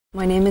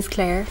My name is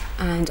Clare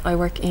and I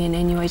work in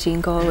NUIG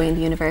in Galway in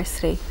the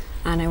university,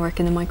 and I work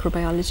in the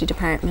microbiology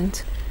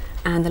department,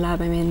 and the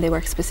lab I'm in, they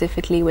work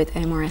specifically with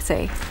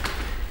MRSA,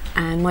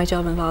 and my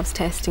job involves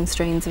testing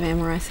strains of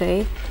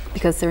MRSA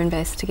because they're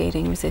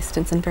investigating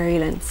resistance and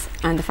virulence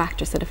and the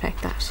factors that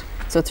affect that.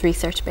 So it's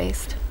research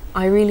based.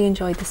 I really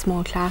enjoyed the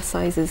small class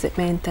sizes. It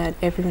meant that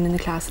everyone in the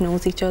class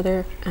knows each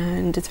other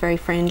and it's very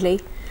friendly,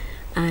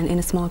 and in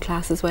a small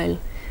class as well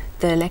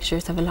the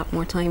lecturers have a lot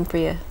more time for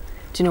you.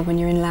 Do you know, when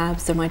you're in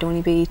labs there might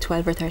only be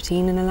 12 or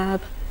 13 in a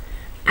lab,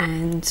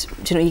 and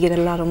do you know, you get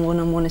a lot of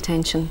one-on-one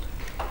attention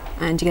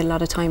and you get a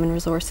lot of time and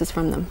resources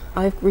from them.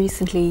 I've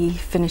recently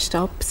finished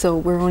up, so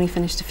we're only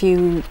finished a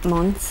few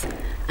months,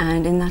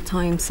 and in that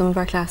time some of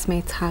our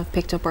classmates have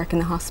picked up work in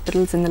the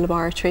hospitals in the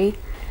laboratory,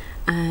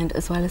 and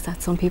as well as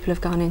that some people have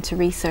gone into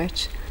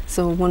research.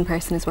 So one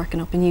person is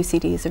working up in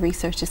UCD as a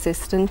research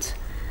assistant.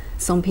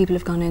 Some people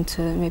have gone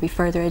into maybe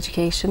further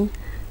education.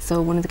 So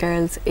one of the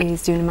girls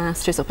is doing a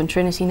master's up in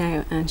Trinity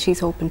now, and she's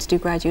hoping to do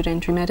graduate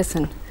entry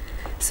medicine.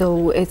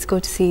 So it's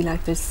good to see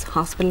like there's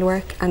hospital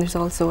work and there's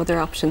also other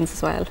options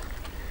as well.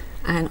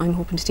 And I'm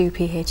hoping to do a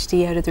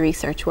PhD out of the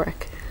research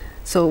work.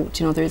 So,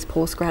 you know, there's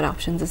postgrad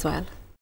options as well.